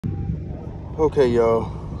Okay, y'all,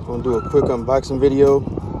 gonna do a quick unboxing video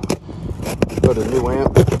for the new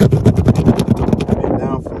amp. I've been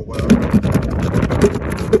down for a while.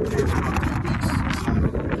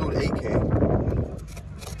 New 8K.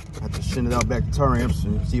 I have to send it out back to Taramps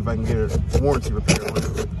and see if I can get a warranty repair on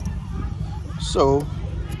it. So,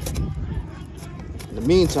 in the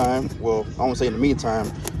meantime, well, I won't say in the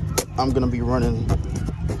meantime, I'm gonna be running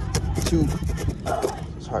two.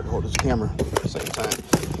 It's hard to hold this camera at the same time.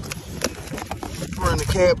 Running the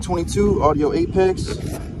CAB22 audio Apex.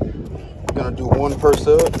 I'm gonna do one per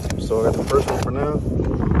sub, so I got the first one for now.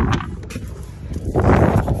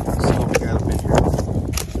 Let's see what we got up in here.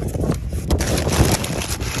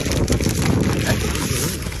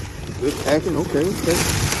 Good packing, okay.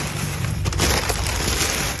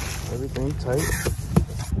 Everything tight.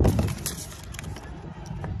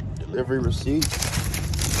 Delivery receipt.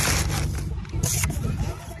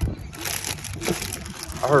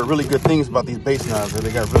 I heard really good things about these bass knobs. They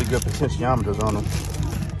got really good potentiometers on them.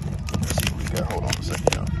 Let's see what we got. Hold on a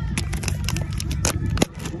second, y'all.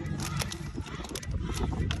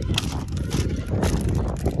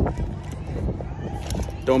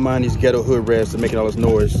 Don't mind these ghetto hood rats that making all this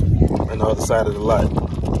noise on the other side of the lot.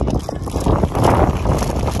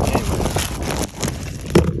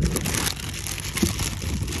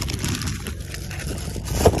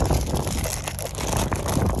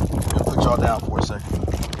 I'll put y'all down for a second.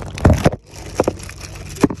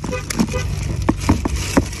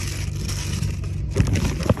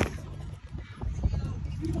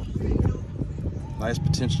 Nice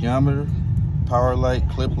potentiometer, power light,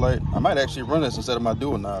 clip light. I might actually run this instead of my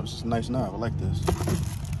dual knobs. It's a nice knob, I like this.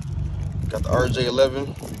 Got the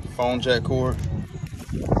RJ11 phone jack cord.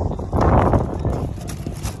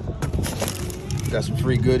 Got some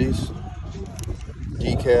free goodies.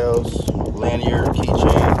 Decals, lanyard,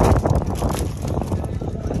 keychain.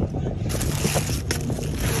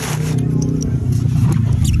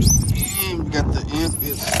 And we got the amp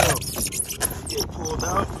itself. Get pulled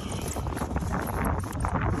out.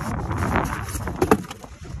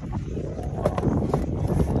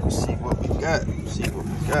 See what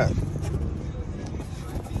we got.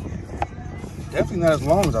 Definitely not as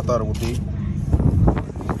long as I thought it would be.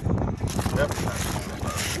 Definitely not as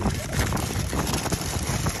long as I thought it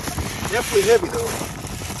would be. Definitely heavy though.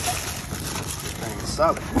 This thing is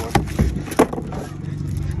solid, boy.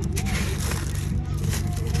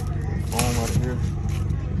 Foam right here.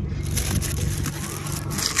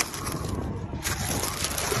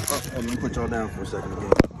 Oh, let me put y'all down for a second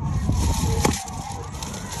again.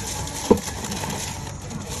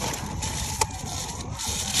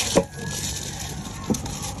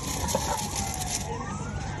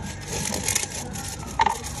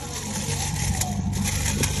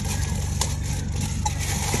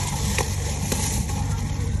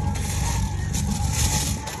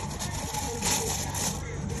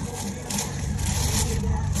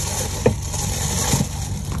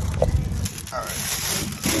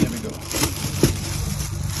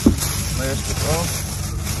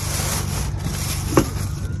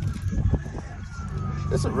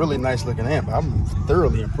 It's a really nice looking amp. I'm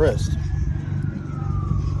thoroughly impressed.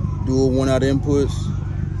 Dual 1-out inputs,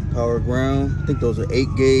 power ground. I think those are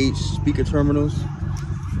 8-gauge speaker terminals.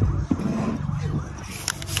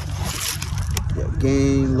 Got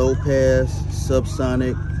gain, low pass,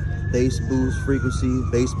 subsonic, bass boost, frequency,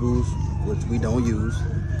 bass boost, which we don't use.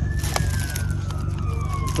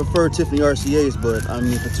 Prefer Tiffany RCAs, but I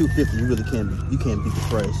mean for $250 you really can't beat the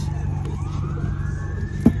price.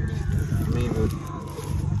 I mean, but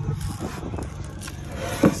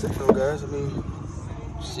that's it though, guys. I mean,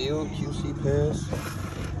 sealed, QC pass.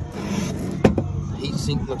 Heat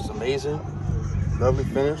sink looks amazing. Lovely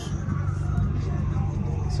finish.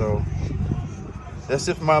 So that's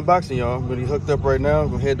it for my unboxing, y'all. I'm gonna be hooked up right now. I'm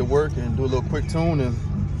gonna head to work and do a little quick tune, and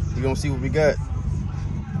we're gonna see what we got.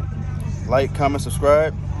 Like, comment,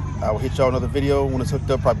 subscribe. I will hit y'all another video when it's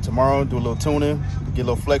hooked up, probably tomorrow. Do a little tuning, get a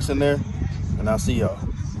little flex in there, and I'll see y'all.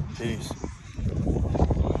 Peace.